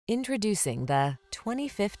Introducing the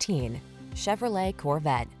 2015 Chevrolet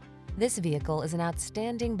Corvette. This vehicle is an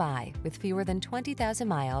outstanding buy with fewer than 20,000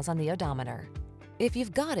 miles on the odometer. If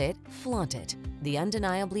you've got it, flaunt it. The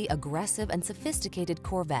undeniably aggressive and sophisticated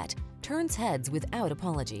Corvette turns heads without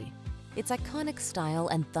apology. Its iconic style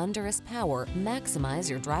and thunderous power maximize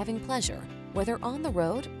your driving pleasure, whether on the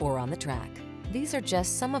road or on the track. These are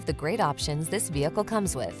just some of the great options this vehicle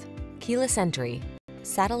comes with: keyless entry,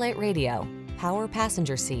 satellite radio, power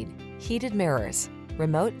passenger seat, heated mirrors,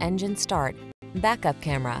 remote engine start, backup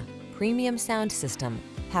camera, premium sound system,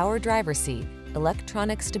 power driver seat,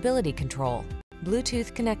 electronic stability control,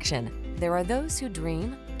 Bluetooth connection. There are those who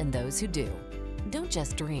dream and those who do. Don't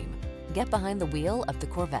just dream. Get behind the wheel of the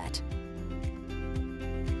Corvette.